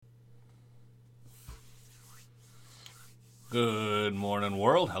Good morning,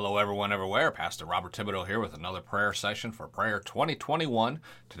 world. Hello, everyone, everywhere. Pastor Robert Thibodeau here with another prayer session for Prayer 2021.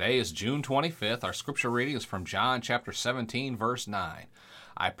 Today is June 25th. Our scripture reading is from John chapter 17, verse 9.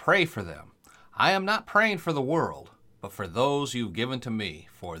 I pray for them. I am not praying for the world, but for those you've given to me,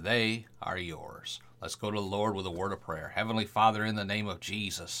 for they are yours. Let's go to the Lord with a word of prayer. Heavenly Father, in the name of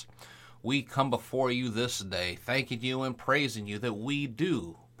Jesus, we come before you this day, thanking you and praising you that we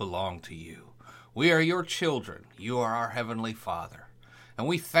do belong to you. We are your children. You are our Heavenly Father. And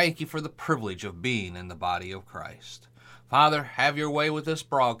we thank you for the privilege of being in the body of Christ. Father, have your way with this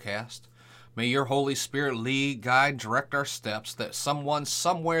broadcast. May your Holy Spirit lead, guide, direct our steps, that someone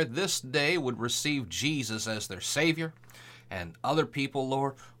somewhere this day would receive Jesus as their Savior, and other people,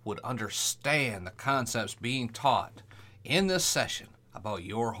 Lord, would understand the concepts being taught in this session about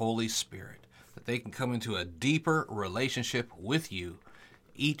your Holy Spirit, that they can come into a deeper relationship with you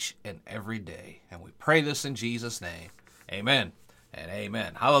each and every day. And we pray this in Jesus' name. Amen and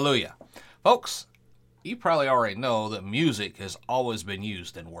amen. Hallelujah. Folks, you probably already know that music has always been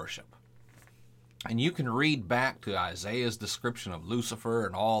used in worship. And you can read back to Isaiah's description of Lucifer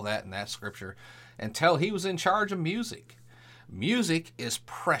and all that in that scripture and tell he was in charge of music. Music is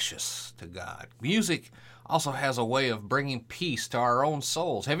precious to God. Music also has a way of bringing peace to our own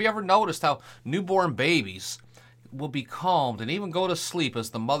souls. Have you ever noticed how newborn babies will be calmed and even go to sleep as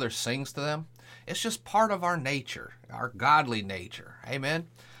the mother sings to them? It's just part of our nature, our godly nature. Amen.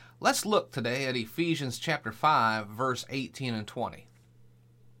 Let's look today at Ephesians chapter 5, verse 18 and 20.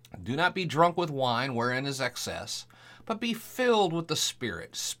 Do not be drunk with wine wherein is excess, but be filled with the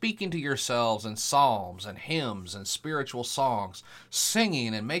Spirit, speaking to yourselves in psalms and hymns and spiritual songs,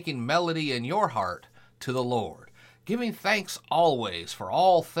 singing and making melody in your heart to the Lord, giving thanks always for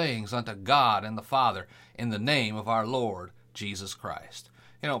all things unto God and the Father in the name of our Lord Jesus Christ.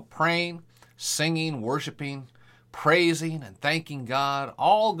 Praying, singing, worshiping, praising, and thanking God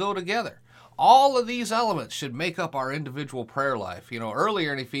all go together. All of these elements should make up our individual prayer life.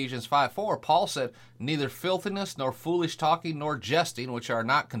 Earlier in Ephesians 5:4, Paul said, neither filthiness, nor foolish talking, nor jesting, which are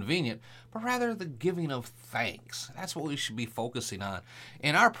not convenient, but rather the giving of thanks. That's what we should be focusing on.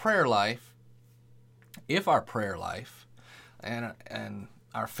 In our prayer life, if our prayer life and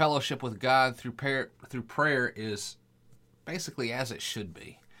our fellowship with God through prayer is basically as it should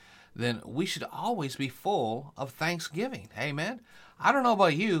be, then we should always be full of thanksgiving. Amen. I don't know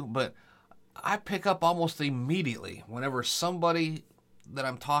about you, but I pick up almost immediately whenever somebody that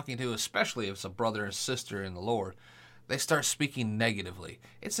I'm talking to, especially if it's a brother and sister in the Lord, they start speaking negatively.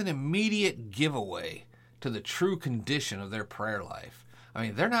 It's an immediate giveaway to the true condition of their prayer life.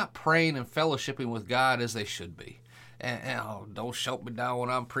 They're not praying and fellowshipping with God as they should be. And don't shout me down when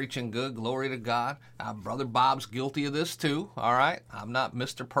I'm preaching good. Glory to God. Brother Bob's guilty of this too. All right. I'm not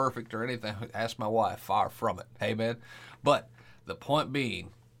Mr. Perfect or anything. Ask my wife. Far from it. Amen. But the point being,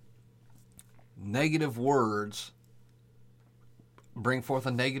 negative words bring forth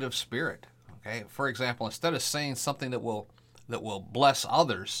a negative spirit. Okay. For example, instead of saying something that will bless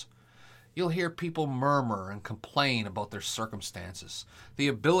others, you'll hear people murmur and complain about their circumstances. The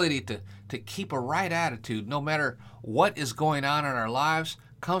ability to keep a right attitude no matter what is going on in our lives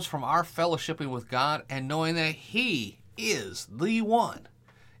comes from our fellowshipping with God and knowing that He is the one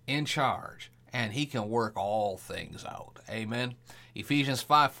in charge and He can work all things out. Amen. Ephesians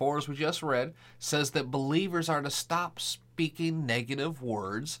 5:4, as we just read, says that believers are to stop speaking negative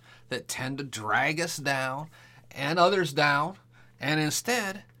words that tend to drag us down and others down, and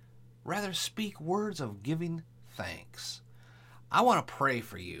instead rather speak words of giving thanks. I want to pray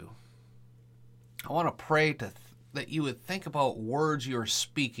for you. I want to pray that you would think about words you're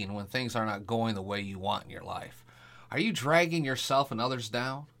speaking when things are not going the way you want in your life. Are you dragging yourself and others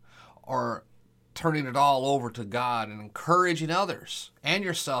down? Or turning it all over to God and encouraging others and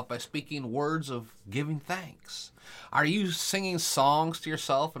yourself by speaking words of giving thanks? Are you singing songs to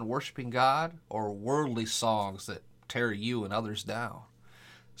yourself and worshiping God, or worldly songs that tear you and others down?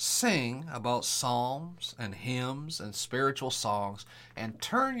 Sing about psalms and hymns and spiritual songs and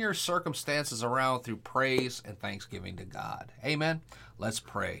turn your circumstances around through praise and thanksgiving to God. Amen. Let's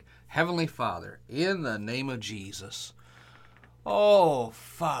pray. Heavenly Father, in the name of Jesus, oh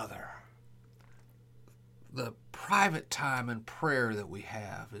Father, the private time and prayer that we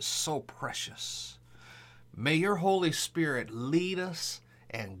have is so precious. May your Holy Spirit lead us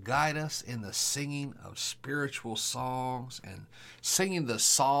and guide us in the singing of spiritual songs and singing the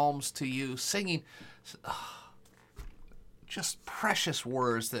psalms to you, singing just precious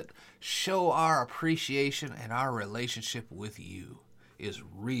words that show our appreciation and our relationship with you is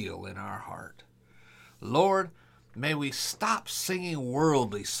real in our heart. Lord, may we stop singing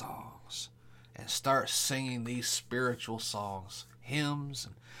worldly songs and start singing these spiritual songs, hymns,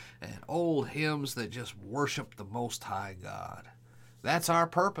 and old hymns that just worship the Most High God. That's our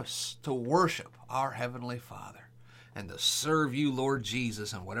purpose, to worship our Heavenly Father and to serve you, Lord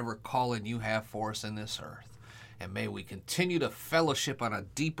Jesus, in whatever calling you have for us in this earth. And may we continue to fellowship on a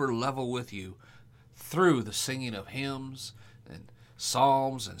deeper level with you through the singing of hymns and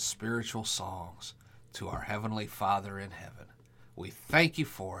psalms and spiritual songs to our Heavenly Father in heaven. We thank you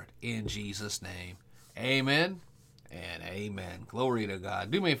for it in Jesus' name. Amen and amen. Glory to God.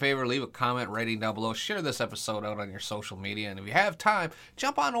 Do me a favor, leave a comment, rating down below. Share this episode out on your social media. And if you have time,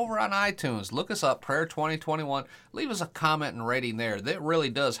 jump on over on iTunes. Look us up, Prayer 2021. Leave us a comment and rating there. That really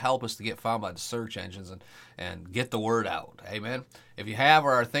does help us to get found by the search engines and get the word out. Amen. If you have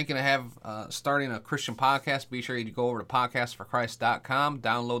or are thinking of starting a Christian podcast, be sure you go over to podcastforchrist.com.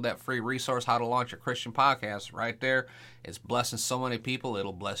 Download that free resource, How to Launch a Christian Podcast, right there. It's blessing so many people,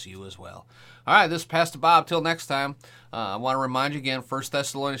 it'll bless you as well. All right, this is Pastor Bob. Till next time, I want to remind you again, 1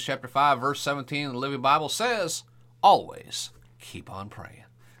 Thessalonians chapter 5, verse 17 in the Living Bible says, always keep on praying.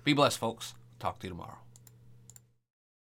 Be blessed, folks. Talk to you tomorrow.